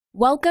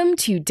Welcome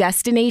to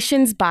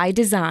Destinations by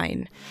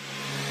Design.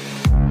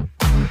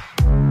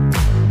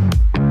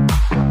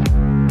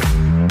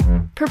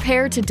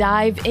 Prepare to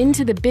dive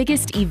into the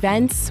biggest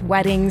events,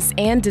 weddings,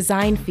 and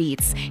design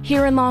feats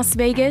here in Las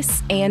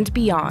Vegas and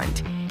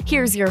beyond.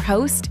 Here's your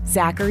host,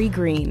 Zachary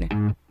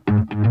Green.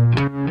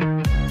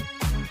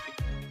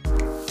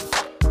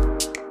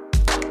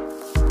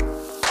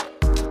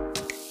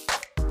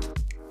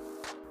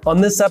 On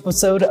this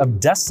episode of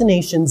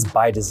Destinations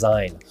by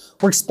Design,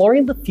 we're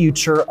exploring the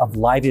future of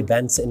live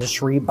events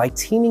industry by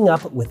teaming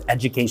up with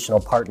educational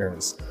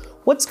partners.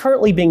 What's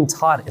currently being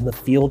taught in the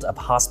field of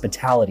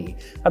hospitality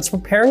that's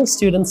preparing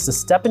students to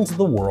step into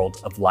the world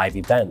of live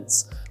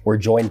events? We're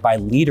joined by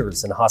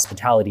leaders in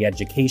hospitality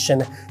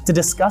education to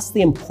discuss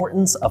the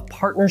importance of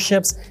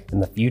partnerships in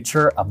the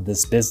future of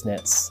this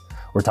business.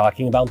 We're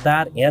talking about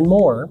that and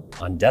more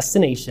on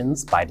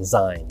Destinations by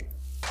Design.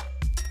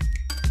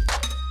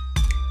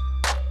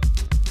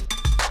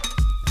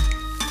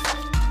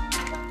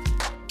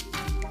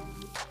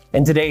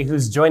 And today,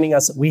 who's joining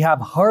us, we have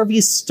Harvey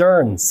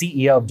Stern,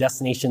 CEO of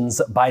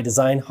Destinations by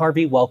Design.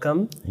 Harvey,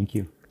 welcome. Thank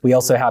you. We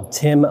also have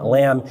Tim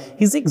Lamb.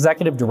 He's the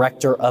Executive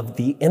Director of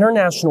the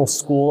International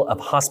School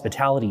of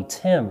Hospitality.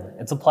 Tim,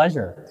 it's a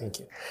pleasure. Thank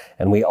you.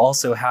 And we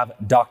also have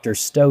Dr.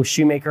 Stowe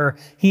Shoemaker.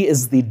 He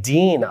is the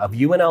Dean of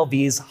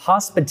UNLV's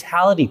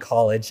Hospitality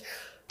College.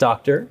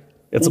 Doctor,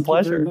 it's a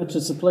pleasure. Thank you very much.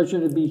 It's a pleasure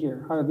to be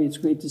here. Harvey, it's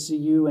great to see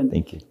you. And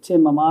Thank you.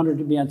 Tim, I'm honored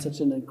to be on such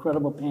an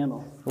incredible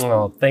panel.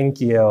 Oh, thank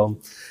you.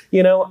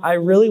 You know, I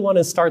really want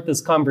to start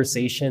this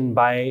conversation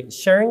by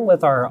sharing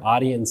with our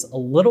audience a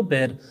little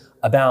bit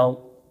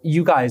about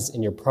you guys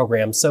in your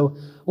program. So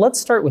let's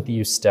start with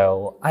you,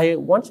 Stowe. I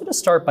want you to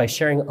start by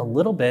sharing a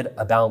little bit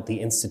about the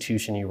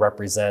institution you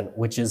represent,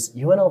 which is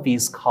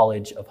UNLV's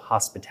College of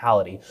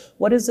Hospitality.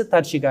 What is it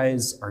that you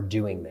guys are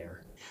doing there?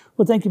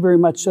 Well, thank you very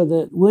much. So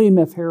the William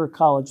F. Harrah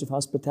College of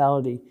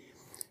Hospitality,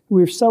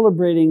 we're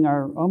celebrating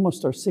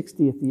almost our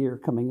 60th year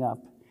coming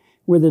up.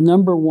 We're the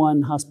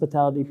 #1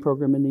 hospitality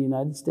program in the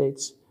United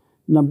States,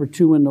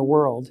 #2 in the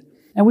world.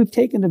 And we've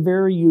taken a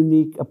very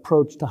unique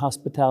approach to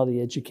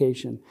hospitality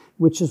education,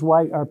 which is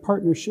why our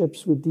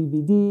partnerships with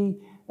DVD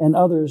and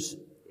others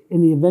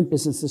in the event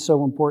business is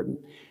so important.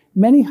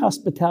 Many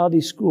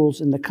hospitality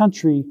schools in the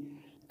country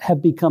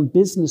have become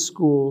business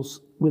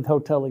schools with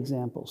hotel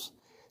examples.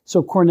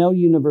 So Cornell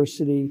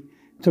University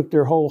took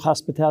their whole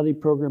hospitality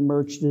program,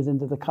 merged it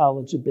into the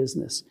College of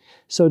Business.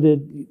 So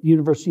did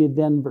University of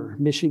Denver,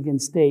 Michigan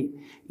State,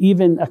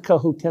 even a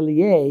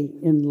Hotelier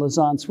in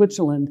Lausanne,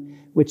 Switzerland,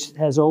 which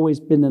has always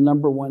been the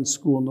 #1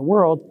 school in the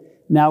world,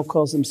 now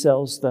calls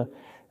themselves the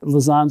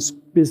Lausanne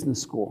Business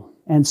School.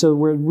 And so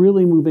we're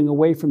really moving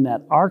away from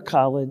that. Our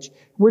college,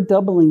 we're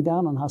doubling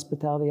down on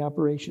hospitality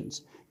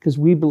operations because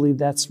we believe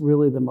that's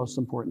really the most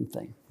important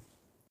thing.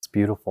 It's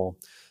beautiful.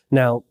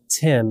 Now,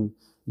 Tim,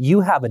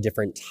 you have a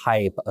different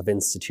type of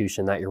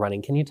institution that you're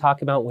running. Can you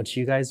talk about what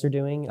you guys are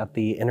doing at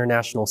the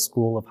International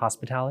School of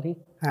Hospitality?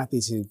 Happy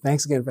to.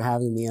 Thanks again for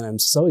having me. And I'm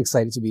so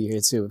excited to be here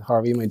too with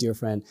Harvey, my dear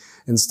friend,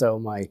 and Stowe,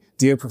 my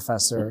dear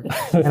professor.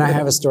 And I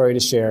have a story to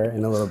share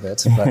in a little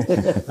bit.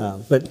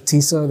 But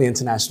TISO, the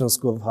International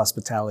School of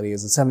Hospitality,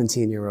 is a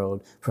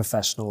 17-year-old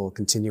professional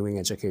continuing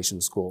education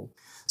school.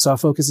 So our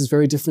focus is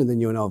very different than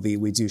UNLV.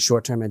 We do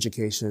short-term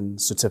education,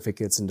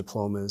 certificates, and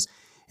diplomas.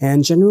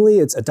 And generally,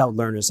 it's adult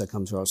learners that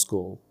come to our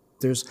school.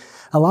 There's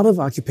a lot of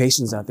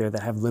occupations out there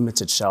that have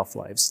limited shelf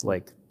lives,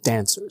 like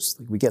dancers.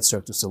 Like we get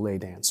Cirque du Soleil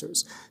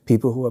dancers,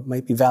 people who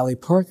might be valet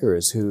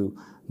parkers, who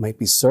might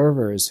be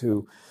servers,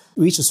 who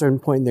reach a certain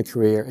point in their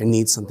career and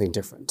need something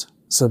different.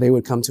 So they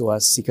would come to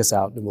us, seek us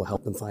out, and we'll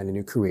help them find a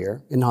new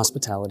career in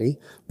hospitality,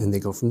 and they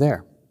go from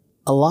there.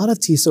 A lot of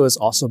TISO is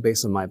also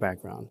based on my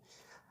background.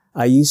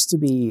 I used to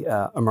be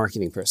a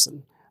marketing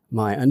person.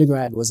 My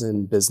undergrad was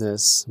in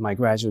business. My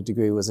graduate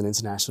degree was in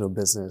international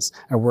business.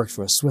 I worked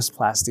for a Swiss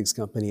plastics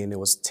company and it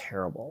was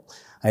terrible.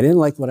 I didn't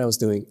like what I was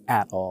doing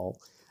at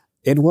all.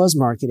 It was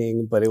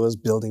marketing, but it was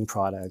building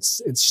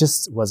products. It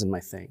just wasn't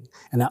my thing.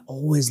 And I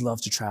always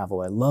loved to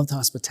travel. I loved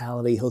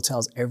hospitality,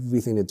 hotels,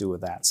 everything to do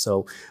with that.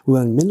 So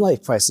when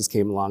midlife crisis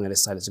came along, I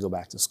decided to go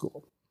back to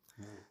school.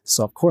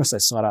 So of course I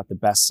sought out the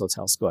best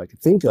hotel school I could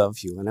think of,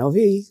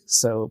 UNLV.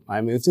 So I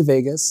moved to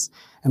Vegas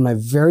and my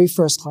very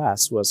first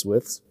class was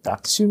with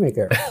Dr.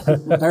 Shoemaker.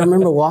 I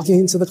remember walking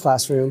into the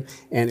classroom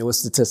and it was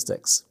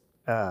statistics.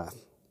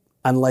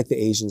 Unlike the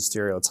Asian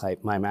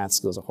stereotype, my math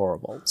skills are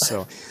horrible.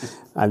 So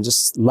I'm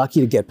just lucky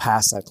to get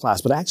past that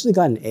class, but I actually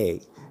got an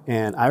A.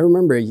 And I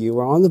remember you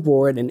were on the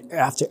board and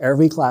after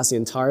every class, the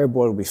entire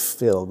board would be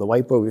filled. The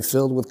whiteboard would be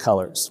filled with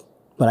colors,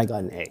 but I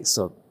got an A.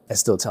 So I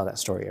still tell that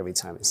story every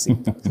time I see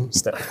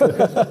stuff.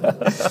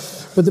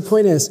 But the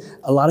point is,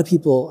 a lot of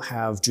people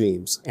have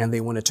dreams and they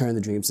want to turn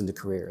the dreams into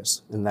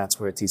careers. And that's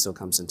where TISO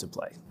comes into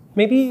play.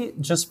 Maybe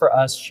just for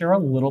us, share a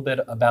little bit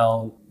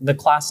about the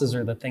classes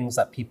or the things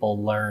that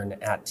people learn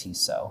at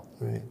TISO.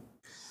 Right.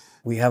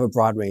 We have a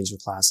broad range of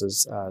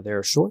classes.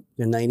 They're short,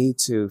 they're 90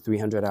 to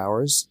 300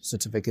 hours,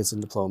 certificates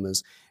and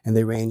diplomas, and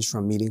they range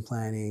from meeting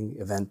planning,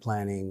 event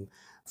planning,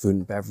 food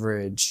and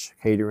beverage,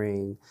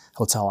 catering,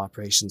 hotel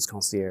operations,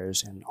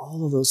 concierge, and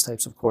all of those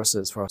types of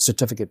courses for our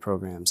certificate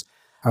programs.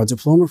 Our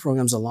diploma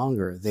programs are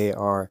longer. They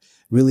are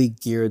really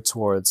geared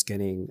towards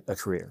getting a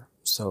career.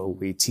 So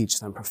we teach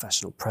them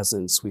professional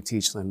presence, we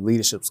teach them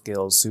leadership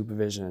skills,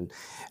 supervision,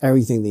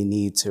 everything they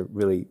need to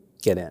really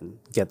get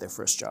their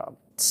first job.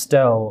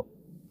 Stowe,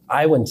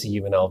 I went to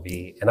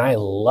UNLV and I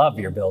love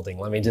your building.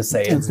 Let me just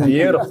say it's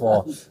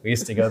beautiful. We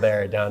used to go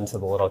there down to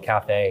the little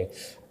cafe.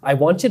 I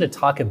want you to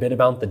talk a bit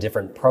about the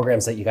different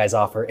programs that you guys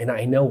offer. And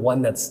I know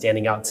one that's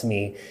standing out to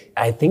me.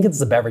 I think it's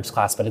the beverage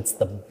class, but it's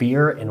the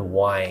beer and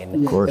wine.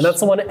 Of course. And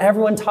that's the one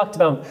everyone talked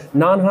about.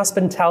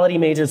 Non-hospitality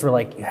majors were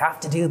like, you have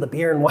to do the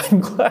beer and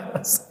wine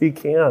class. You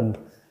can.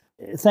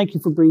 Thank you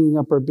for bringing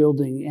up our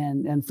building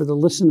and for the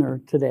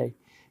listener today.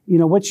 You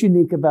know, what's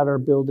unique about our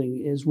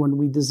building is when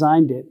we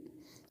designed it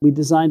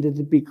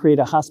to create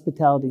a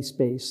hospitality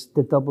space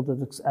that doubled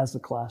as a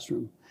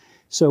classroom.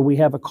 So we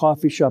have a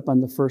coffee shop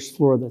on the first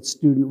floor that's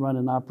student run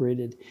and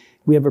operated.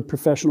 We have a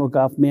professional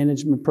golf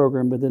management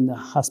program within the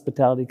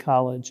hospitality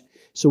college.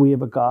 So we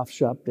have a golf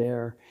shop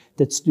there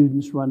that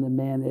students run and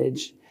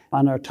manage.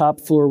 On our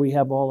top floor, we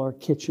have all our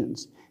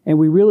kitchens. And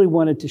we really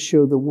wanted to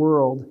show the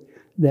world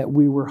that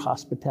we were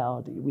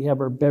hospitality. We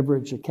have our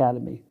beverage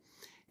academy.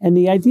 And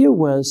the idea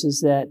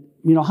is that,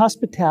 you know,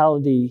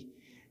 hospitality,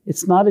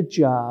 it's not a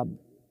job,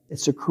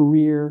 it's a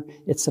career,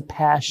 it's a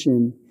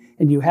passion.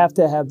 And you have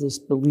to have this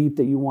belief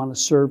that you want to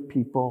serve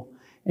people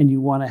and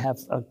you want to have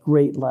a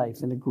great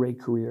life and a great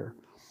career.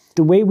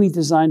 The way we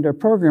designed our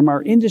program,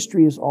 our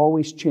industry is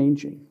always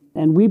changing.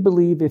 And we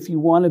believe if you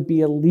want to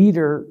be a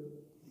leader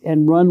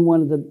and run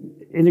one of the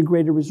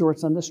integrated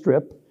resorts on the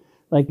Strip,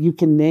 like you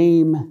can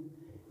name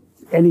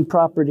any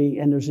property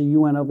and there's a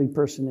UNLV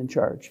person in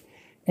charge.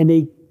 And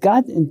they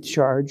got in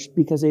charge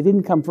because they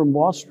didn't come from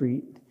Wall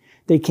Street.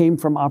 They came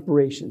from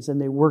operations and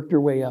they worked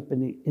their way up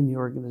in the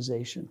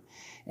organization.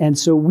 And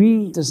so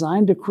we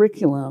designed a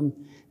curriculum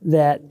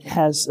that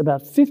has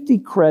about 50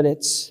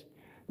 credits,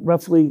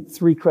 roughly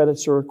 3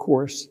 credits or a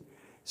course.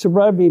 So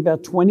probably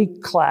about 20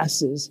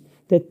 classes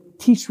that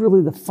teach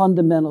really the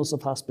fundamentals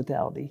of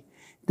hospitality,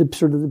 the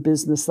sort of the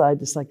business side,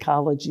 the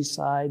psychology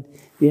side,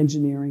 the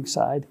engineering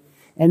side.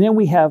 And then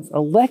we have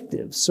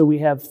electives. So we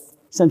have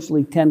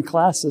essentially 10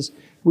 classes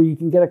where you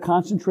can get a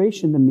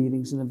concentration in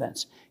meetings and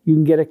events. You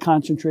can get a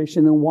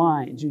concentration in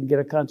wines. You can get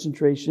a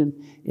concentration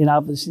in,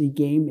 obviously,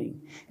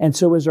 gaming. And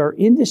so as our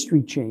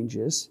industry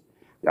changes,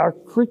 our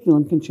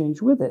curriculum can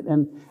change with it.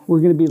 And we're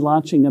going to be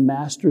launching a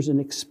master's in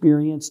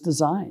experience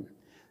design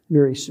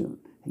very soon.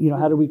 You know,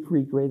 how do we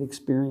create great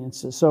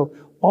experiences? So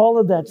all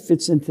of that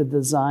fits into the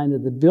design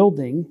of the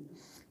building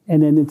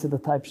and then into the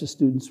types of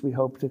students we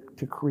hope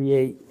to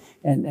create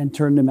and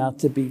turn them out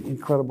to be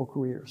incredible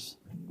careers.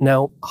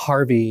 Now,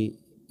 Harvey,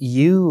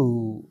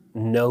 you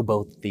know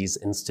both these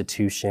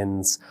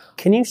institutions.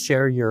 Can you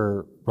share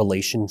your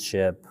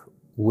relationship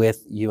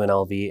with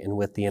UNLV and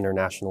with the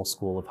International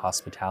School of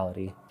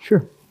Hospitality?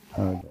 Sure.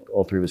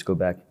 All three of us go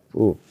back,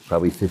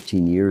 probably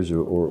 15 years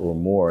or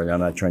more. And I'm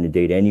not trying to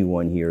date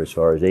anyone here as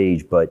far as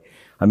age, but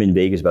I'm in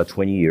Vegas about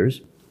 20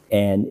 years.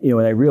 And, you know,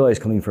 when I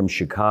realized coming from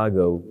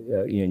Chicago,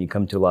 you know, and you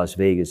come to Las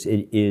Vegas,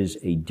 it is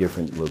a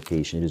different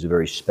location. It is a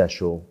very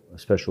special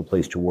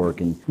place to work.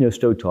 And, you know,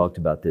 Stowe talked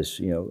about this,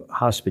 you know,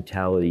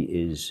 hospitality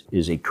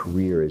is a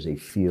career, is a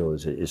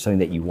field, is something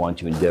that you want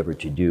to endeavor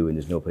to do. And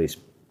there's no place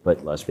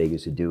but Las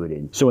Vegas to do it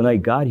in. So when I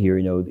got here,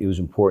 you know, it was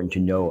important to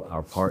know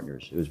our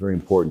partners. It was very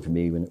important for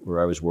me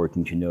where I was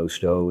working to know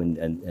Stowe and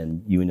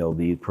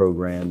UNLV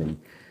program and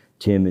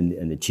Tim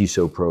and the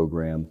TISO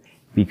program,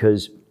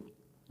 because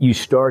you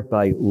start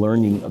by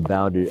learning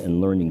about it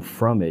and learning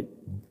from it,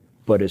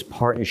 but as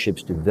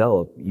partnerships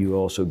develop, you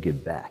also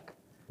give back,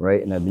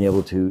 right? And I've been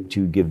able to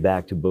give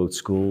back to both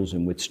schools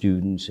and with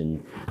students,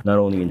 and not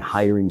only in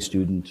hiring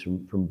students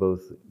from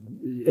both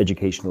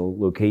educational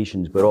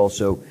locations, but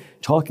also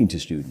talking to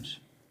students.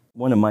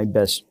 One of my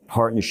best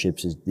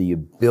partnerships is the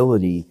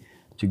ability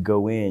to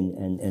go in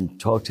and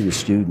talk to the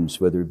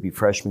students, whether it be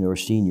freshmen or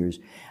seniors.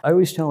 I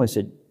always tell them, I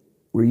said,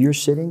 where you're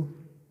sitting,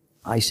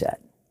 I sat.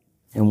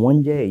 And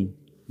one day,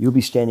 you'll be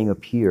standing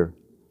up here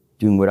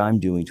doing what I'm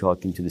doing,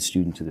 talking to the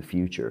students of the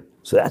future.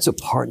 So that's a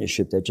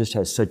partnership that just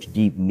has such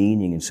deep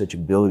meaning and such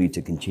ability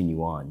to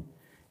continue on.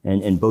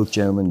 And both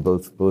gentlemen,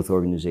 both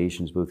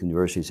organizations, both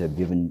universities have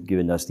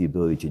given us the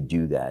ability to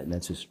do that. And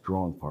that's a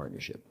strong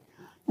partnership.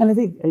 And I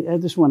think, I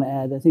just want to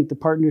add, I think the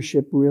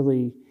partnership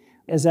really,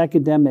 as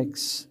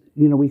academics,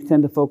 you know, we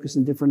tend to focus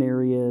in different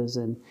areas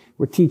and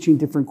we're teaching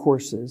different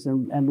courses.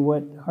 And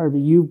what, Harvey,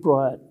 you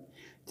brought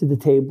to the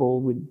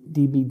table with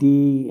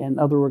DBD and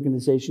other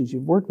organizations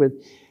you've worked with,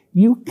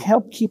 you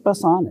help keep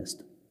us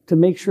honest to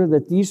make sure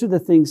that these are the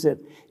things that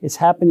is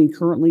happening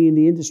currently in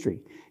the industry.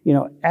 You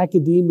know,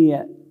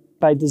 academia,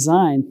 by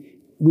design,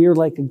 we're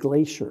like a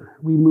glacier.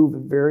 We move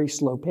at a very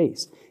slow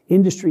pace.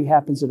 Industry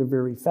happens at a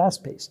very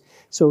fast pace.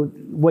 So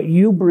what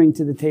you bring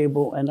to the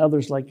table and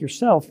others like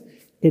yourself,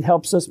 it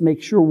helps us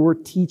make sure we're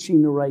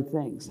teaching the right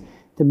things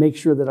to make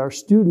sure that our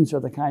students are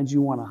the kinds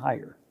you want to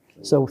hire.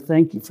 So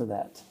thank you for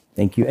that.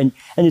 Thank you. And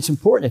it's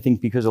important, I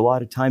think, because a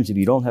lot of times if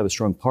you don't have a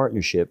strong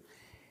partnership,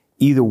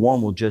 either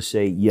one will just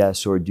say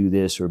yes or do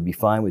this or be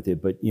fine with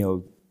it. But,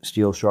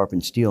 steel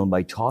sharpens steel. And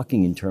by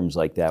talking in terms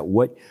like that,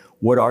 what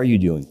are you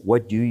doing?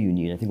 What do you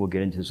need? I think we'll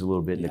get into this a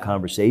little bit in the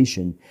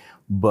conversation.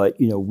 But,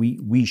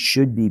 we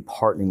should be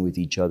partnering with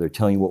each other,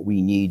 telling you what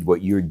we need,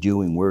 what you're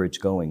doing, where it's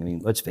going. I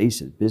mean, let's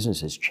face it,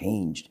 business has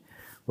changed.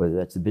 Whether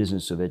that's the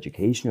business of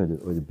education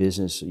or the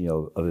business,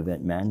 of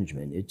event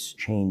management. It's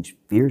changed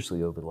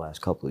fiercely over the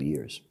last couple of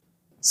years.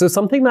 So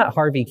something that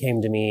Harvey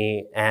came to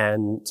me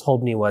and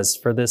told me was,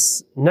 for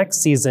this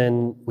next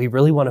season, we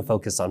really want to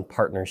focus on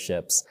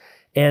partnerships.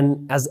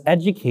 And as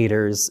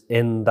educators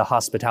in the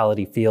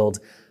hospitality field,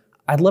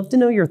 I'd love to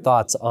know your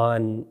thoughts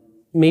on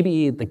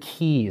maybe the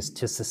keys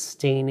to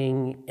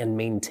sustaining and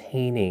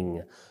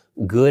maintaining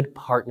good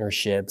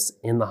partnerships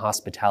in the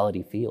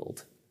hospitality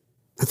field.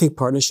 I think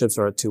partnerships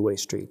are a two-way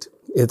street.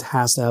 It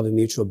has to have a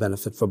mutual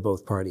benefit for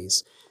both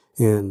parties.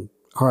 And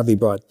Harvey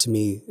brought to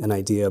me an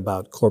idea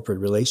about corporate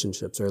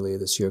relationships earlier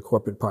this year,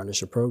 corporate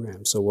partnership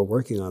program. So we're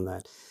working on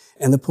that.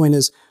 And the point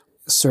is,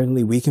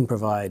 certainly we can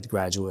provide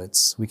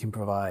graduates, we can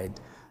provide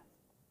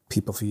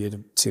people for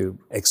you to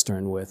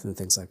extern with and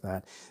things like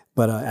that.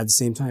 But at the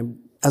same time,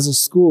 as a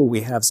school,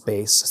 we have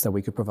space that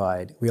we could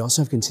provide. We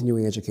also have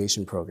continuing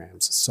education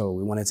programs. So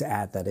we wanted to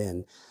add that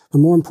in. But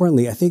more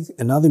importantly, I think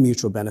another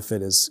mutual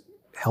benefit is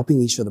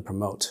helping each other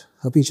promote.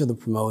 Helping each other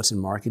promote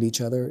and market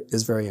each other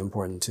is very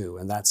important too.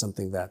 And that's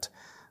something that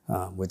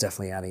we're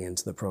definitely adding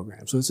into the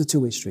program. So it's a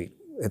two-way street.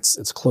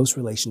 It's close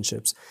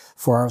relationships.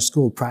 For our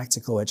school,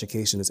 practical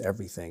education is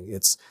everything.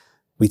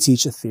 We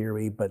teach a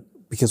theory, but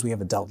because we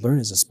have adult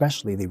learners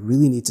especially, they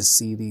really need to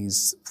see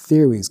these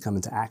theories come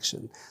into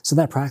action. So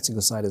that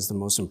practical side is the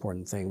most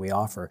important thing we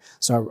offer.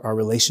 So our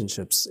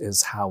relationships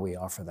is how we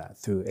offer that,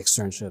 through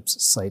externships,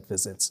 site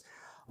visits.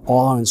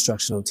 All our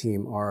instructional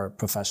team are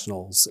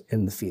professionals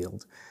in the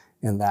field,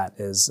 and that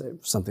is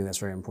something that's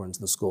very important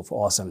to the school for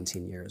all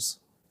 17 years.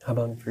 How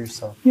about for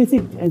yourself? I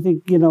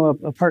think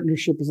a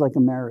partnership is like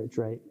a marriage,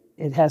 right?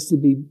 It has to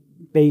be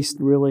based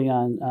really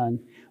on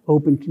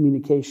open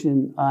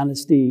communication,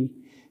 honesty,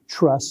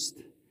 trust,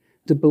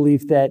 the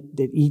belief that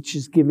each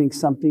is giving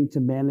something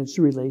to manage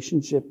the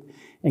relationship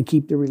and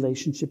keep the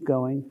relationship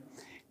going.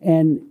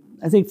 And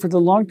I think for the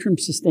long-term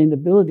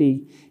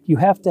sustainability, you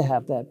have to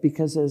have that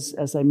because,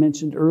 as I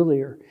mentioned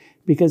earlier,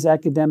 because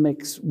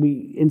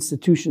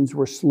institutions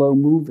were slow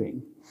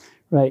moving,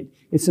 right?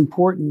 It's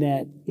important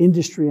that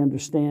industry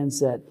understands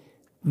that,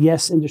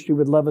 yes, industry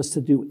would love us to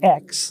do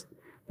X,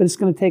 but it's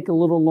going to take a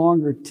little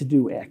longer to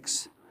do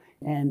X.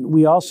 And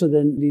we also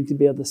then need to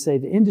be able to say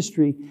to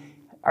industry,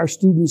 our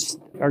students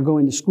are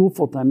going to school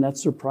full-time.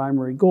 That's their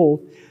primary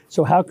goal.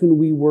 So how can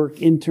we work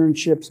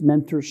internships,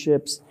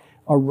 mentorships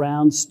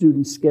around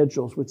student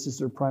schedules, which is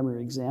their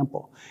primary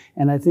example?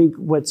 And I think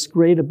what's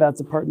great about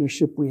the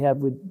partnership we have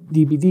with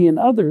DBD and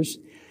others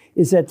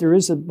is that there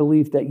is a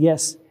belief that,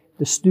 yes,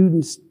 the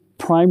students'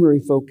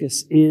 primary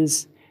focus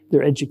is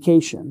their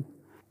education.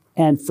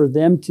 And for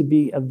them to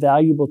be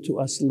valuable to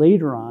us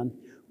later on,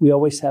 we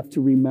always have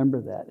to remember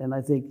that. And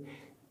I think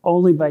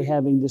only by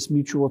having this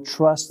mutual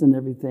trust and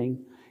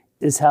everything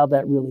is how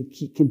that really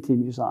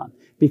continues on.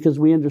 Because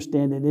we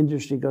understand that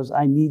industry goes,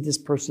 I need this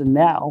person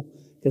now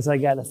because I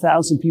got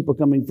 1,000 people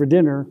coming for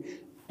dinner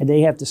and they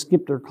have to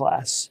skip their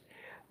class.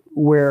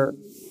 Where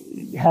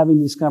having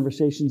these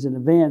conversations in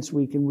advance,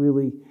 we can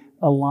really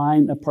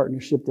align a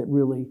partnership that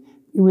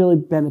really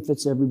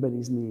benefits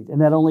everybody's need.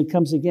 And that only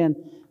comes, again,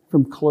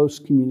 from close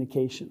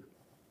communication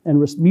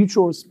and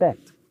mutual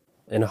respect.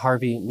 And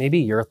Harvey, maybe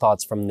your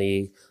thoughts from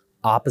the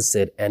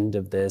opposite end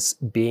of this,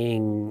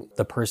 being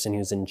the person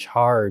who's in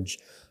charge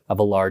of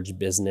a large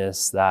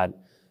business, that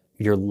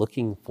you're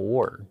looking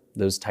for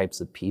those types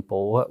of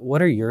people.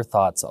 What are your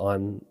thoughts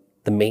on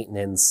the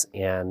maintenance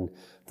and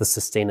the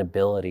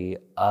sustainability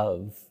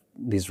of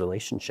these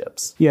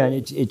relationships? Yeah,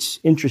 and it's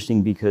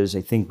interesting because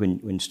I think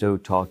when Stowe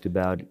talked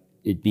about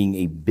it being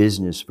a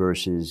business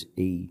versus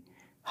a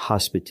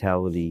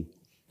hospitality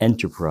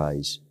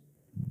enterprise,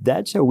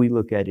 that's how we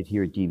look at it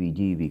here at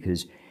DVD,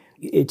 because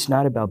it's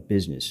not about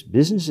business.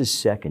 Business is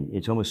second.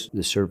 It's almost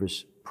the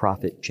service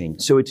profit chain.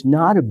 So it's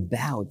not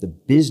about the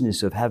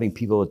business of having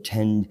people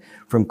attend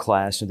from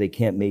class. If they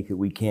can't make it,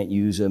 we can't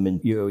use them. And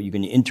you're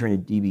going to intern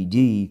at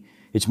DVD.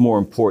 It's more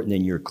important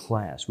than your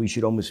class. We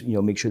should almost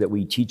make sure that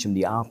we teach them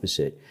the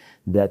opposite,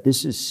 that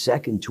this is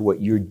second to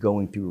what you're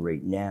going through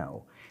right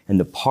now. And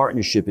the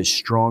partnership is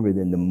stronger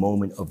than the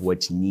moment of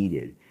what's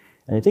needed.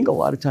 And I think a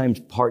lot of times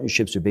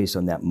partnerships are based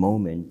on that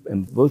moment.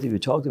 And both of you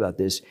talked about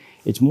this.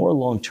 It's more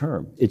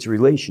long-term. It's a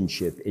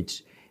relationship.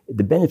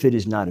 The benefit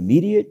is not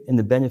immediate and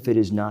the benefit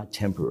is not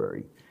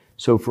temporary.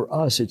 So for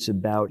us, it's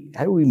about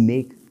how do we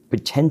make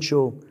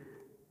potential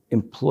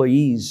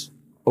employees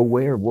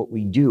aware of what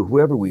we do,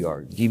 whoever we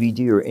are,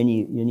 DVD or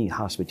any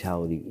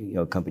hospitality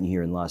company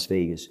here in Las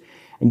Vegas,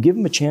 and give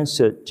them a chance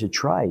to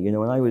try.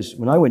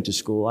 When I went to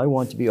school, I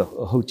wanted to be a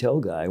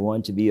hotel guy. I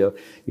wanted to be I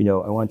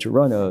wanted to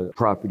run a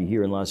property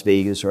here in Las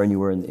Vegas or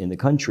anywhere in the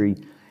country.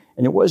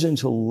 And it wasn't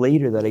until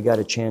later that I got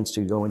a chance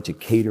to go into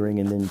catering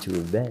and then to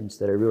events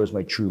that I realized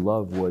my true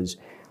love was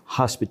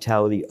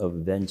hospitality of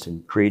events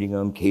and creating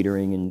them,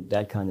 catering, and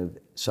that kind of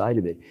side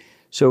of it.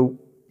 So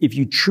if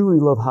you truly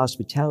love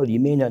hospitality, you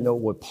may not know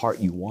what part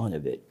you want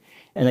of it.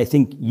 And I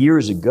think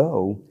years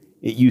ago,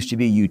 it used to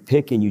be you'd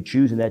pick and you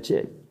choose and that's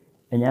it.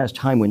 And as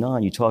time went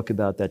on, you talk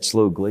about that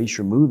slow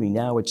glacier moving.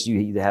 Now it's you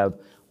either have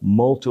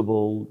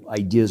multiple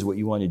ideas of what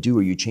you want to do,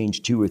 or you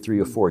change 2 or 3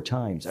 or 4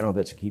 times. I don't know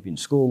if that's keeping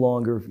school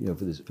longer,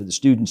 for the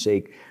student's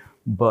sake,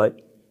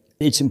 but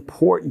it's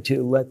important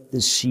to let the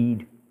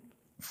seed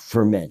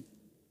ferment.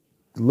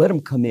 Let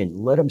them come in,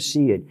 let them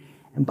see it.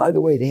 And by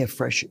the way, they have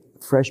fresh,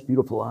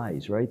 beautiful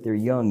eyes, right? They're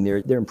young,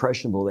 they're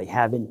impressionable. They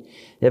haven't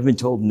been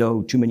told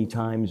no too many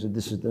times,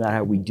 this is not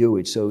how we do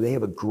it. So they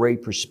have a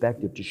great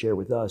perspective to share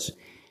with us.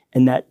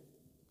 And that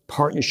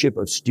partnership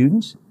of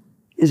students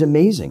is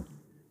amazing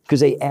because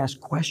they ask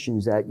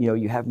questions that,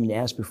 you haven't been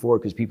asked before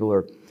because people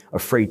are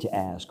afraid to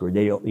ask, or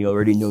they don't,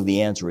 already know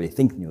the answer, or they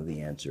think they know the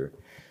answer.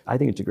 I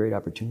think it's a great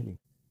opportunity.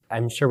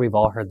 I'm sure we've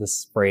all heard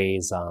this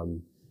phrase,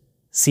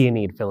 see a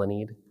need, fill a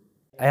need.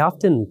 I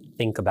often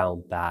think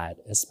about that,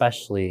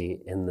 especially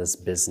in this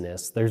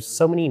business. There's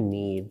so many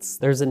needs.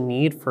 There's a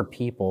need for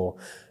people,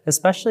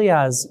 especially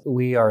as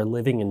we are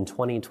living in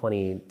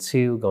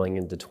 2022, going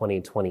into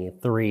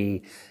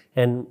 2023,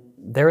 and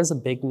there is a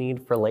big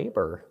need for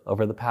labor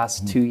over the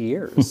past 2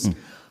 years.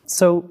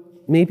 So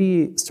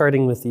maybe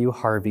starting with you,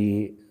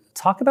 Harvey,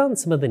 talk about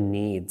some of the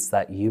needs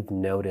that you've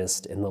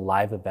noticed in the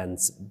live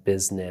events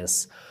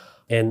business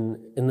and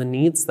in the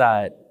needs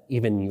that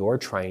even you're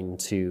trying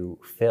to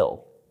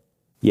fill.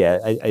 Yeah,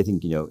 I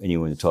think,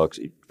 anyone who talks,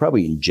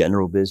 probably in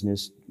general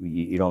business,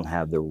 you don't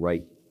have the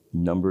right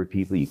number of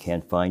people, you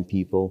can't find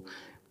people.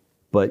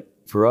 But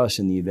for us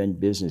in the event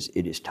business,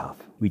 it is tough.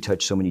 We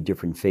touch so many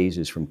different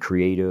phases, from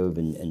creative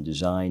and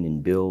design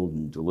and build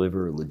and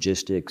deliver,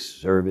 logistics,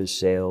 service,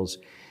 sales.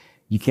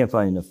 You can't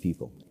find enough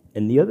people.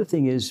 And the other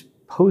thing is,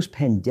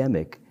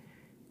 post-pandemic,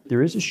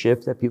 there is a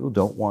shift that people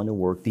don't want to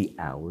work the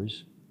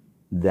hours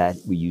that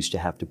we used to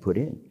have to put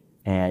in.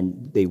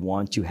 And they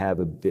want to have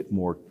a bit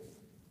more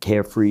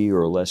carefree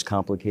or a less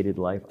complicated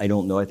life. I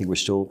don't know. I think we're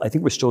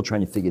still trying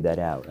to figure that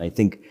out. And I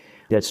think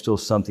that's still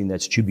something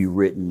that's to be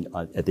written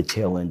at the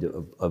tail end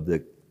of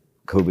the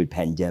COVID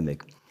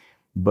pandemic.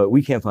 But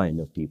we can't find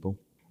enough people.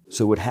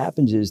 So what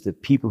happens is the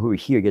people who are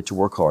here get to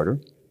work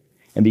harder.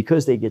 And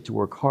because they get to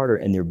work harder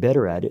and they're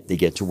better at it, they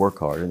get to work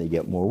harder and they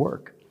get more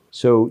work.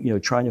 So,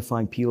 trying to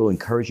find people,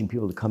 encouraging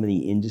people to come in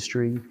the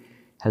industry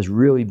has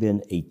really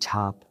been a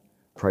top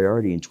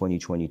priority in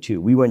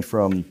 2022. We went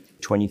from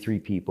 23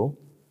 people.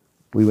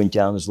 We went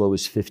down as low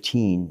as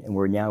 15, and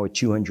we're now at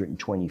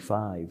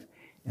 225,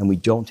 and we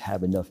don't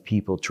have enough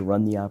people to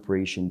run the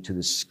operation to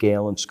the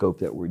scale and scope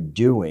that we're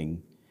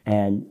doing.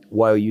 And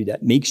while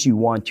that makes you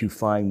want to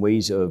find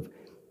ways of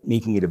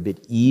making it a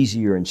bit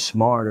easier and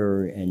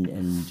smarter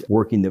and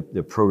working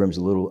the programs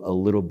a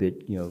little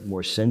bit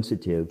more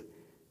sensitive,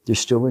 there's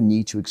still a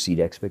need to exceed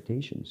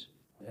expectations.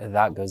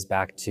 That goes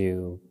back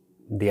to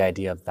the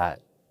idea of that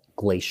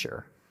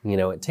glacier.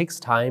 It takes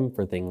time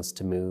for things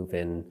to move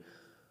in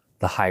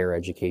the higher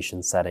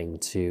education setting,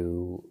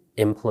 to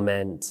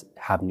implement,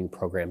 have new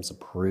programs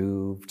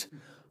approved,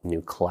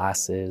 new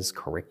classes,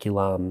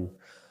 curriculum.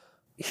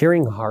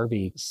 Hearing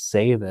Harvey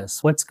say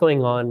this, what's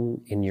going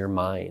on in your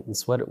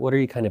minds? What are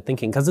you kind of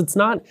thinking? Because it's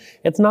not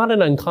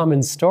an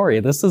uncommon story.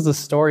 This is a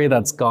story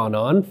that's gone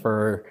on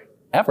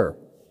forever.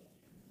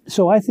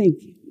 So I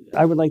think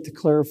I would like to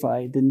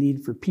clarify the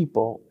need for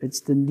people.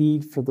 It's the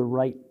need for the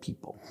right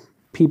people.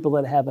 People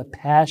that have a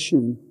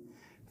passion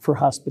for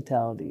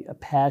hospitality, a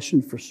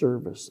passion for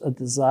service, a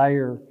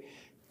desire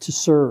to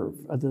serve,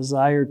 a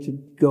desire to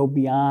go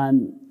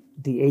beyond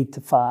the 8 to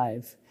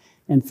 5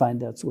 and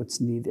find out what's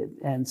needed.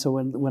 And so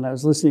when I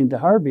was listening to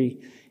Harvey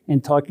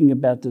and talking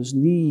about those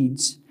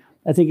needs,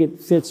 I think it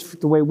fits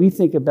the way we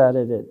think about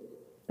it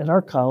at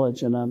our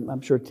college, and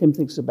I'm sure Tim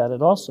thinks about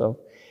it also,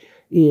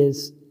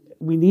 is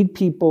we need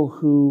people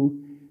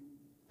who,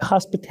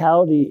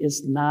 hospitality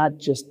is not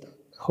just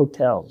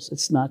hotels,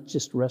 it's not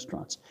just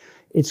restaurants.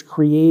 It's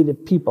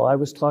creative people. I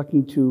was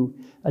talking to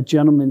a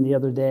gentleman the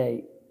other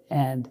day,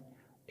 and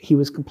he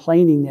was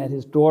complaining that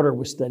his daughter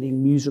was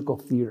studying musical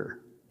theater,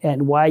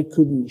 and why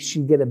couldn't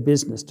she get a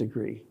business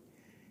degree?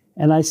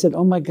 And I said,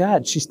 oh my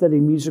God, she's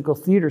studying musical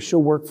theater,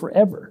 she'll work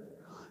forever.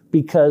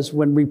 Because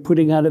when we're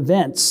putting on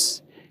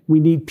events, we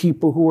need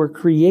people who are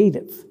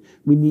creative.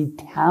 We need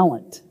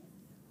talent,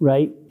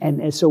 right?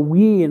 And so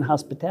we in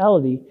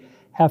hospitality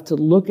have to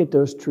look at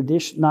those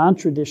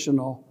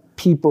non-traditional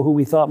people who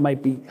we thought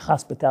might be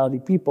hospitality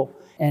people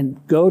and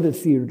go to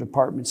theater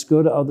departments,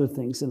 go to other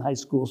things in high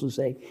schools and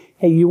say,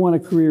 hey, you want a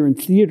career in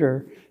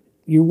theater,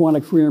 you want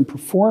a career in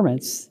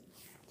performance,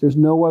 there's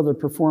no other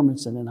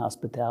performance than in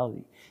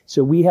hospitality.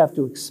 So we have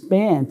to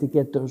expand to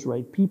get those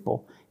right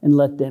people and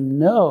let them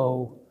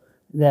know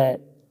that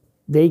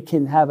they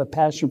can have a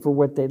passion for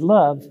what they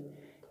love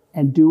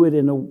and do it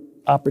in an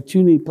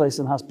opportunity place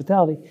in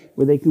hospitality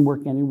where they can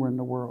work anywhere in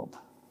the world.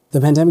 The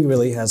pandemic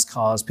really has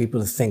caused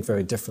people to think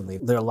very differently.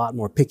 They're a lot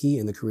more picky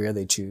in the career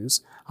they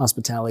choose.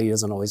 Hospitality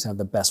doesn't always have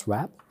the best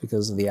rap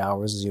because of the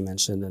hours, as you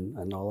mentioned,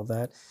 and all of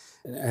that.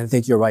 And I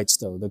think you're right,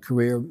 Stowe. The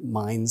career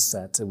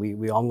mindset,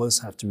 we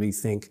almost have to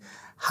rethink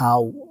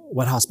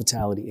what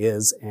hospitality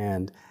is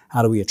and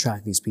how do we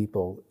attract these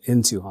people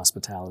into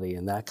hospitality.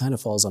 And that kind of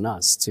falls on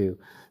us to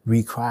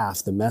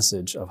recraft the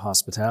message of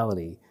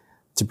hospitality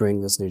to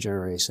bring this new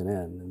generation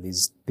in, and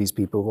these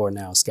people who are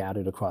now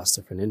scattered across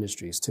different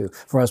industries too.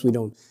 For us,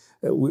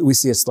 we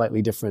see a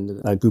slightly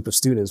different group of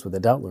students with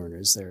adult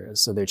learners there,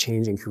 so they're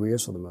changing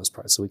careers for the most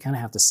part. So we kind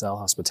of have to sell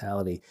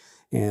hospitality,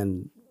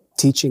 and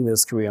teaching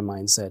this career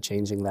mindset,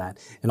 changing that,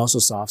 and also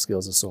soft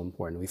skills is so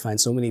important. We find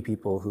so many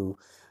people who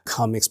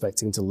come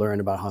expecting to learn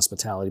about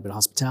hospitality, but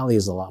hospitality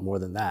is a lot more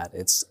than that.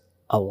 It's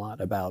a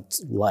lot about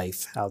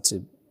life, how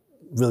to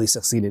really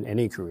succeed in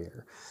any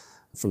career.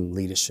 From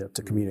leadership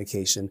to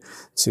communication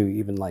to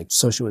even like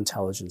social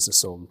intelligence is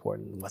so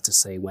important. What to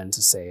say, when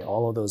to say,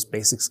 all of those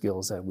basic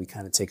skills that we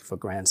kind of take for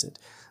granted.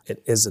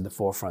 It is at the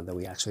forefront that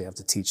we actually have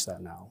to teach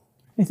that now.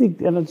 I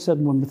think, and I said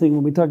one more thing,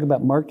 when we talk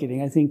about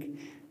marketing, I think,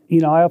 I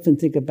often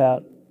think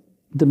about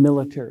the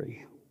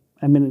military.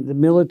 I mean, the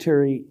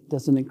military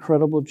does an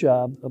incredible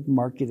job of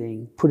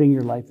marketing, putting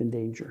your life in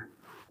danger.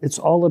 It's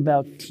all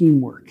about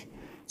teamwork.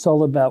 It's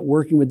all about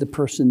working with the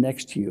person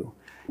next to you.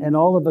 And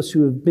all of us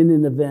who have been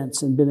in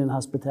events and been in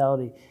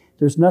hospitality,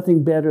 there's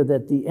nothing better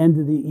that at the end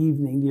of the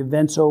evening, the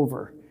event's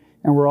over,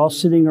 and we're all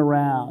sitting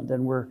around,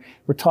 and we're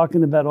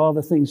talking about all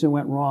the things that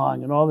went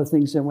wrong, and all the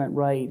things that went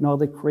right, and all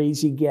the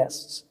crazy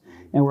guests,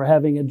 and we're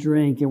having a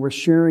drink, and we're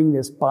sharing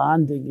this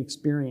bonding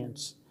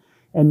experience.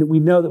 And we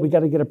know that we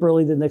got to get up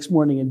early the next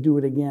morning and do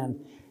it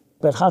again.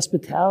 But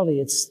hospitality,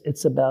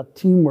 it's about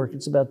teamwork.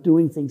 It's about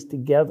doing things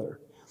together.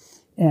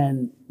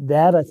 And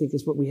that, I think,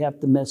 is what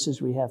the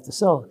message we have to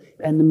sell.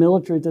 And the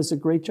military does a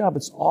great job.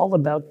 It's all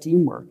about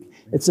teamwork.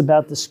 It's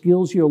about the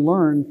skills you'll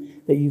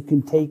learn that you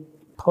can take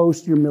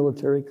post your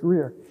military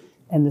career.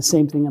 And the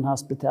same thing in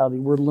hospitality.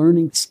 We're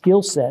learning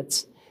skill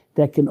sets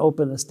that can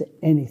open us to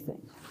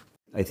anything.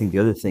 I think the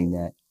other thing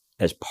that,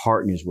 as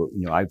partners, what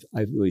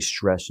I've really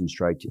stressed and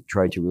tried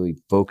to really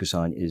focus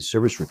on is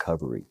service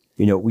recovery.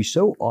 We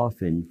so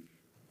often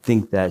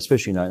think that,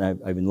 especially now,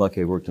 and I've been lucky,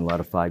 I've worked in a lot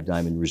of Five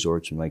Diamond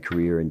resorts in my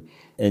career, and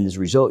as a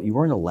result, you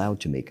weren't allowed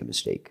to make a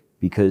mistake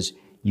because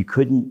you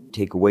couldn't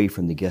take away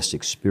from the guest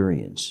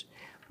experience.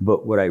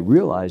 But what I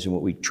realize and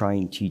what we try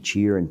and teach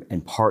here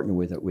and partner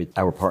with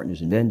our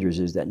partners and vendors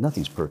is that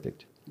nothing's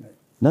perfect. Right.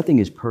 Nothing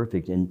is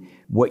perfect, and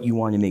what you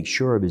want to make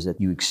sure of is that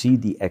you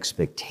exceed the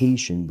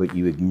expectation, but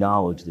you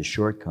acknowledge the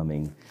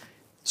shortcoming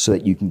so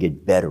that you can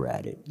get better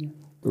at it. Yeah.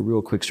 A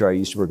real quick story, I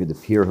used to work at the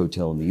Pier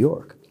Hotel in New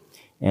York.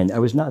 And I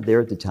was not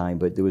there at the time,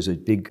 but there was a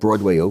big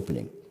Broadway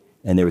opening.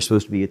 And they were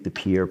supposed to be at the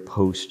pier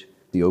post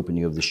the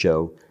opening of the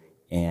show.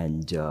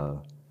 And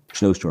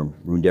snowstorm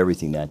ruined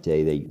everything that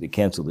day. They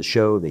canceled the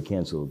show, they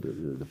canceled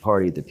the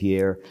party at the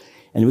pier.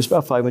 And it was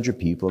about 500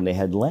 people, and they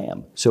had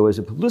lamb. So as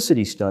a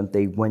publicity stunt,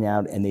 they went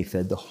out and they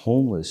fed the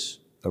homeless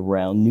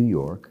around New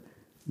York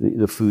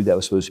the food that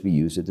was supposed to be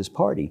used at this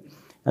party.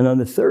 And on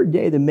the third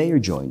day, the mayor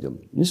joined them.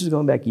 And this is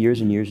going back years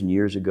and years and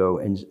years ago.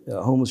 And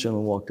a homeless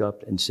gentleman walked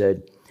up and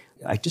said,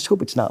 "I just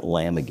hope it's not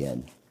lamb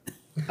again."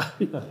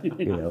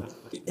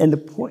 And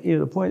the point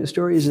of the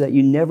story is that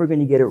you're never going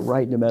to get it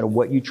right no matter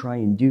what you try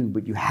and do,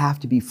 but you have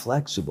to be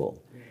flexible.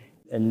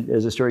 And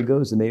as the story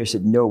goes, the mayor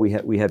said, "No, we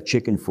have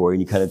chicken for you."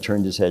 And he kind of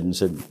turned his head and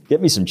said,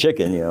 "Get me some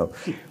chicken,"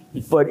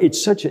 But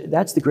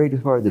that's the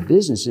greatest part of the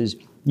business is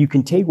you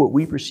can take what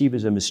we perceive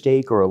as a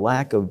mistake or a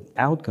lack of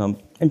outcome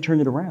and turn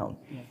it around.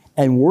 Yeah.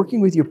 And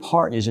working with your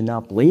partners and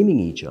not blaming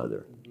each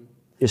other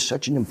is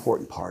such an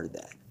important part of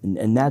that.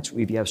 And that's,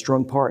 if you have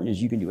strong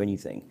partners, you can do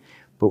anything.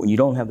 But when you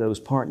don't have those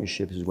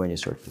partnerships is when it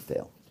starts to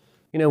fail.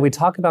 We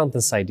talk about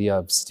this idea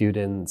of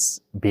students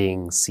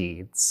being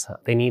seeds.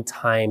 They need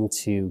time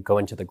to go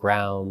into the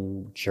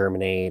ground,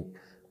 germinate,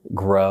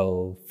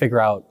 grow,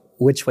 figure out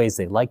which ways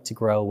they like to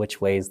grow,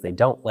 which ways they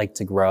don't like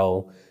to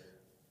grow,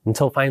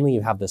 until finally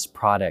you have this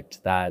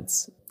product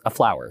that's a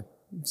flower,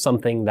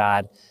 something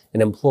that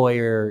an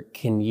employer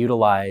can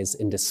utilize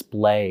and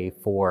display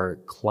for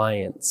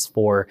clients,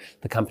 for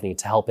the company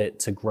to help it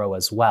to grow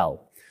as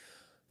well.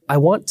 I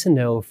want to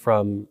know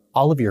from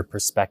all of your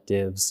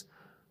perspectives,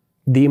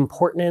 the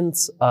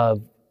importance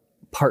of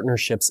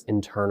partnerships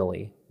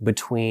internally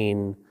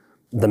between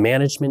the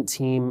management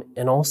team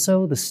and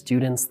also the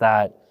students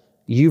that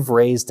you've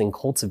raised and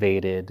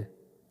cultivated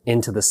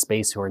into the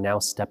space who are now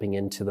stepping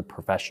into the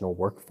professional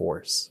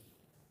workforce.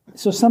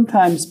 So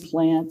sometimes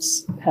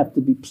plants have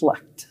to be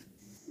plucked.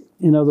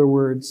 In other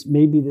words,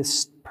 maybe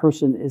this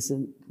person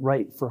isn't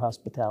right for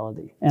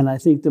hospitality. And I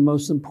think the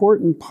most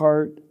important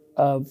part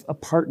of a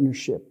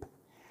partnership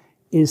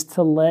is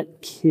to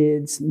let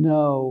kids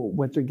know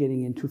what they're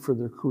getting into for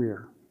their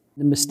career.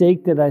 The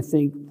mistake that I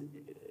think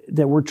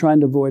that we're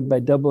trying to avoid by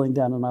doubling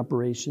down on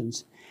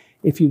operations,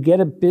 if you get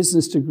a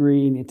business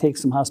degree and you take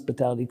some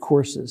hospitality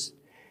courses,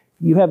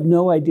 you have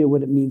no idea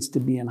what it means to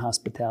be in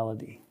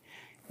hospitality.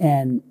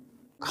 And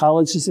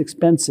College is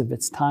expensive,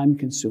 it's time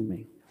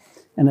consuming.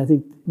 And I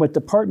think what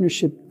the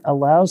partnership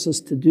allows us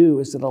to do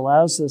is it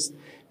allows us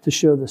to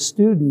show the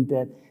student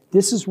that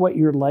this is what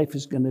your life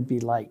is going to be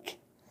like.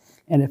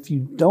 And if you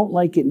don't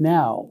like it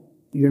now,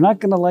 you're not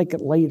going to like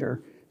it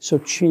later, so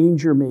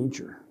change your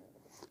major,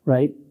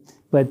 right?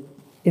 But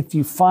if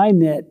you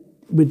find that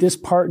with this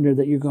partner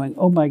that you're going,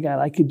 oh my God,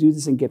 I could do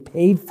this and get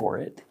paid for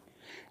it,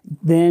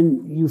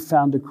 then you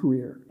found a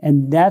career.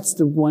 And that's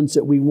the ones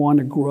that we want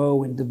to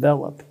grow and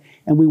develop.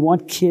 And we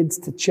want kids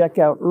to check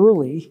out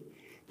early,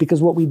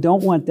 because what we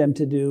don't want them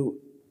to do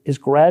is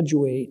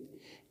graduate,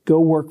 go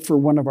work for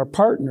one of our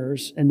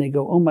partners, and they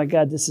go, oh my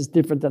God, this is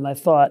different than I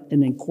thought,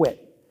 and then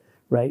quit,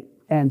 right?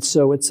 And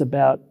so it's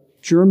about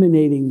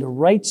germinating the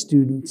right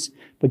students,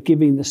 but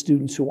giving the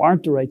students who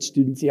aren't the right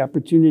students the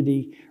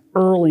opportunity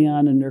early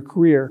on in their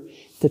career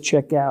to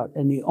check out.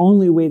 And the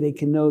only way they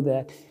can know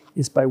that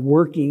is by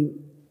working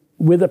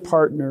with a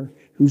partner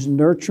who's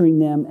nurturing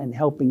them and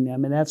helping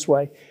them. And that's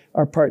why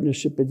our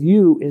partnership with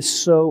you is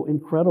so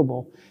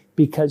incredible,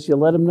 because you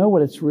let them know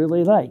what it's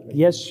really like.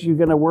 Yes, you're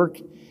going to work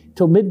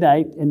till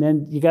midnight, and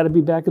then you got to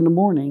be back in the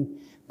morning.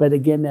 But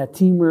again, that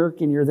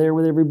teamwork, and you're there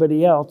with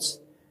everybody else.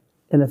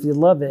 And if you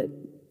love it,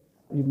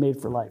 you've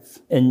made for life.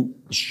 And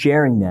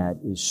sharing that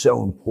is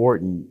so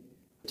important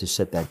to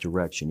set that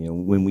direction. You know,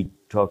 when we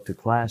talk to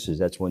classes,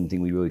 that's one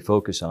thing we really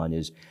focus on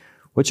is,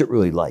 what's it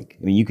really like?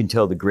 I mean, you can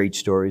tell the great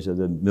stories of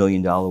the $1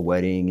 million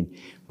wedding,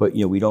 but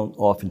we don't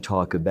often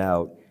talk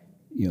about,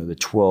 the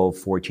 12,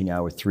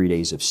 14-hour, 3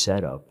 days of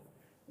setup,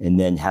 and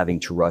then having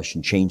to rush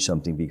and change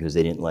something because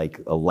they didn't like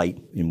a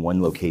light in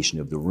one location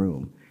of the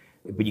room.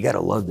 But you got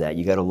to love that.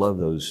 You got to love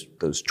those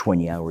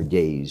 20-hour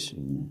days,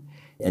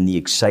 and the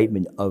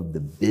excitement of the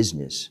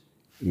business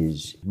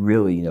is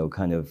really,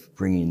 kind of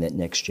bringing that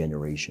next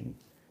generation.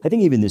 I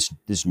think even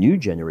this new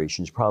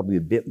generation is probably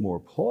a bit more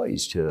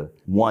poised to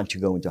want to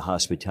go into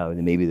hospitality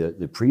than maybe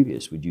the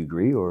previous. Would you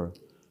agree? Or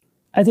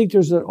I think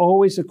there's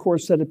always a core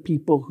set of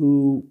people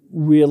who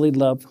really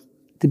love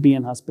to be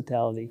in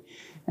hospitality.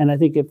 And I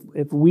think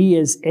if we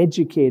as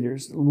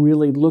educators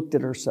really looked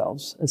at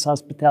ourselves as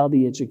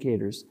hospitality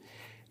educators,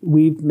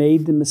 we've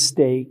made the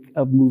mistake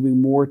of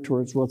moving more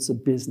towards what's a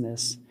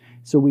business.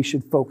 So we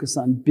should focus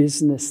on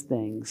business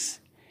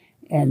things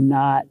and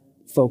not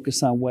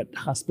focus on what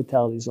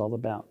hospitality is all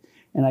about.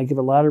 And I give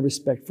a lot of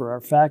respect for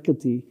our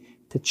faculty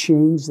to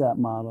change that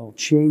model,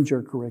 change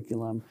our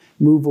curriculum,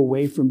 move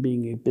away from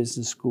being a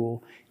business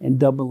school and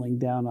doubling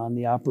down on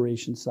the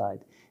operations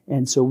side.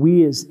 And so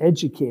we as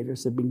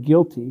educators have been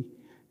guilty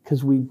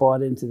because we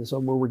bought into this,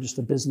 we're just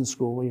a business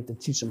school, we have to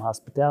teach them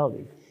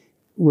hospitality.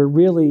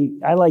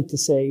 I like to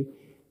say,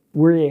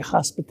 we're a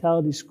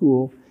hospitality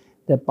school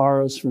that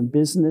borrows from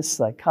business,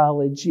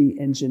 psychology,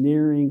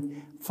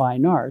 engineering,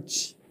 fine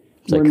arts.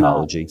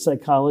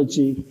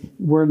 Psychology.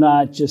 We're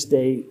not just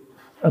a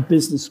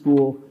business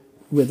school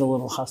with a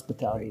little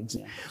hospitality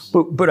exam.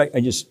 But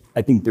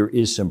I think there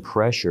is some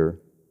pressure,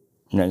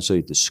 not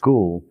necessarily at the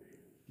school,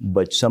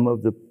 but some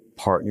of the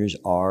partners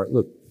are,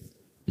 look,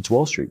 it's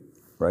Wall Street,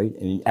 right?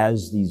 I mean,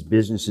 as these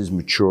businesses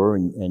mature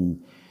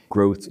and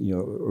growth,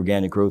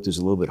 organic growth is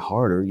a little bit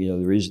harder,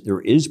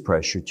 there is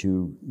pressure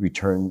to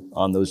return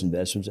on those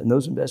investments, and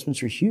those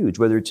investments are huge,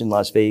 whether it's in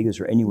Las Vegas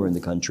or anywhere in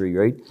the country,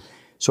 right?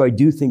 So I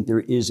do think there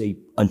is a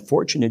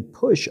unfortunate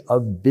push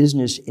of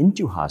business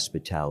into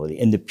hospitality,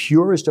 and the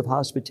purest of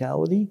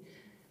hospitality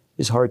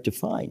is hard to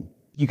find.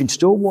 You can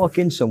still walk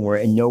in somewhere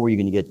and know where you're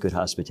going to get good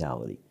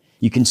hospitality.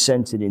 You can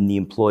sense it in the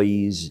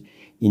employees,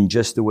 in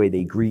just the way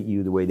they greet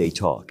you, the way they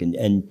talk, and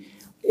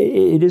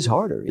it is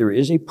harder. There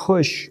is a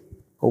push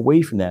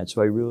away from that.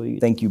 So I really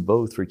thank you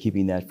both for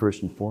keeping that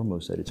first and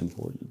foremost, that it's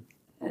important.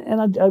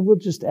 And I will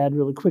just add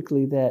really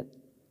quickly that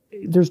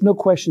there's no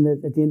question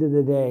that at the end of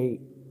the day,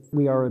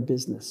 we are a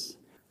business.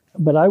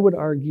 But I would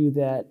argue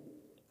that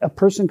a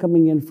person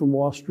coming in from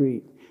Wall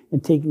Street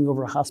and taking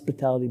over a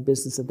hospitality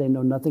business that they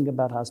know nothing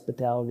about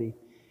hospitality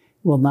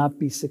will not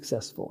be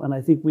successful. And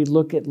I think we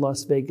look at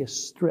Las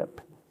Vegas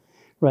Strip,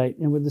 right?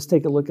 And we'll just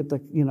take a look at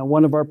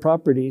one of our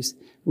properties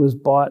was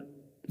bought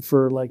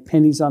for like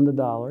pennies on the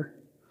dollar,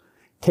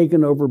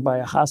 taken over by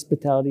a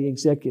hospitality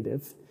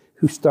executive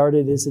who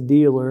started as a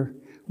dealer,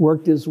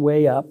 worked his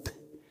way up,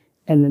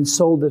 and then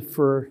sold it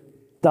for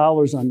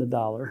dollars on the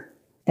dollar.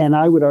 And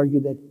I would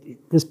argue that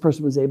this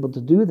person was able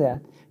to do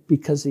that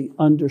because he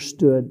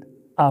understood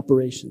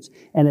operations.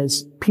 And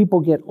as people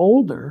get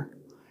older,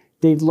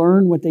 they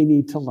learn what they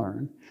need to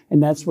learn.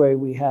 And that's why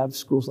we have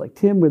schools like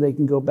Tim where they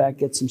can go back,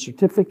 get some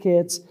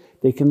certificates,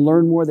 they can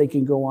learn more, they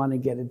can go on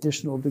and get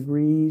additional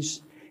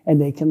degrees, and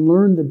they can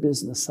learn the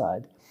business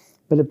side.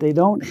 But if they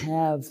don't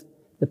have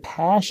the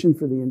passion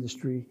for the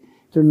industry,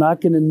 they're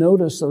not going to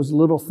notice those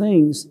little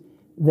things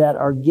that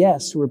our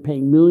guests who are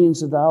paying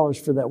millions of dollars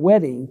for that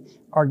wedding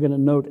are going to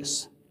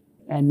notice.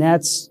 And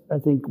that's, I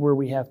think, where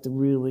we have to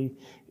really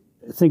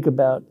think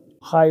about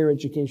higher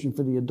education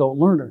for the adult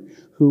learner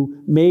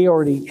who may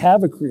already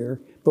have a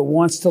career but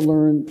wants to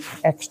learn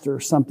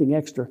extra, something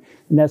extra.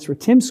 And that's where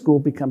Tim's school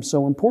becomes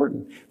so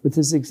important with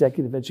his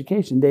executive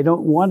education. They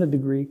don't want a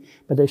degree,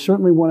 but they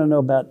certainly want to know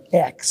about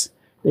X.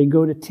 They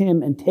go to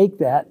Tim and take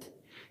that,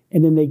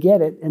 and then they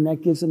get it, and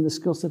that gives them the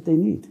skills that they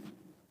need.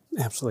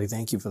 Absolutely.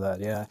 Thank you for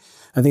that. Yeah,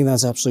 I think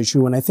that's absolutely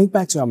true. When I think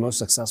back to our most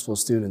successful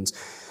students,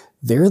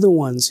 they're the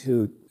ones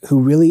who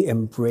really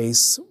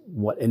embrace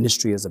what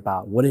industry is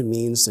about, what it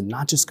means to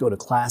not just go to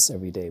class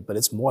every day, but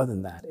it's more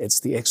than that.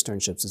 It's the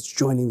externships, it's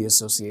joining the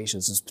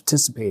associations, it's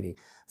participating,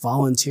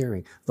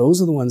 volunteering.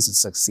 Those are the ones that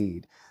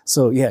succeed.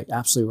 So yeah,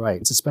 absolutely right.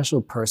 It's a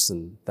special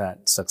person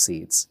that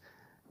succeeds.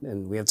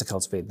 And we have to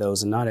cultivate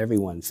those, and not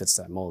everyone fits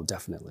that mold,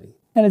 definitely.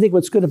 And I think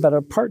what's good about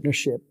our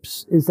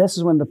partnerships is this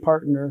is when the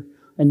partner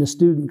and the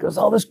student goes,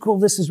 oh, this is cool,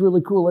 this is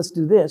really cool, let's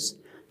do this.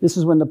 This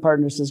is when the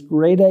partner says,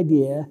 great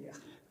idea,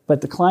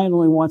 but the client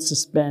only wants to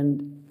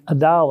spend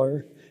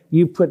 $1.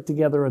 You put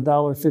together a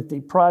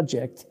 $1.50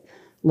 project.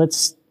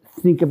 Let's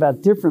think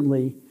about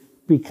differently,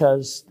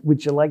 because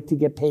would you like to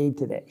get paid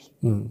today?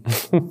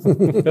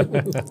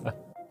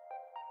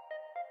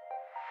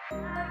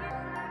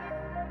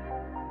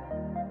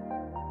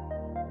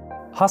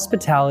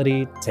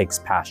 Hospitality takes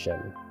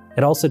passion.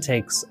 It also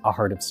takes a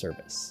heart of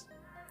service,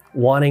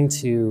 wanting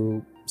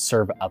to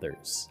serve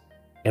others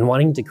and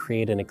wanting to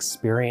create an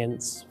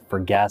experience for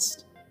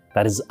guests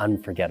that is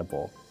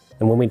unforgettable.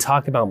 And when we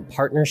talk about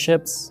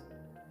partnerships,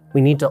 we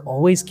need to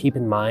always keep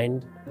in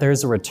mind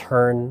there's a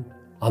return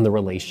on the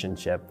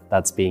relationship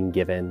that's being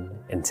given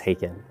and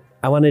taken.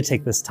 I want to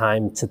take this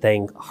time to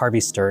thank Harvey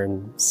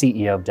Stern,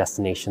 CEO of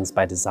Destinations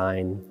by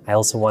Design. I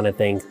also want to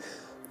thank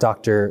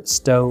Dr.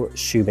 Stowe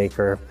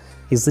Shoemaker.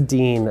 He's the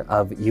Dean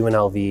of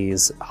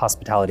UNLV's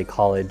Hospitality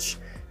College.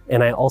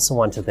 And I also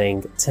want to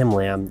thank Tim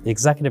Lamb, the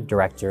Executive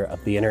Director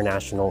of the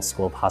International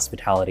School of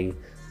Hospitality.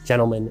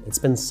 Gentlemen, it's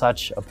been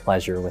such a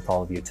pleasure with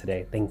all of you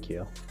today. Thank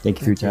you. Thank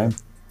you for your time.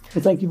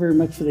 Well, thank you very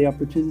much for the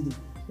opportunity.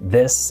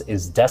 This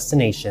is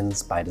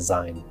Destinations by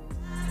Design.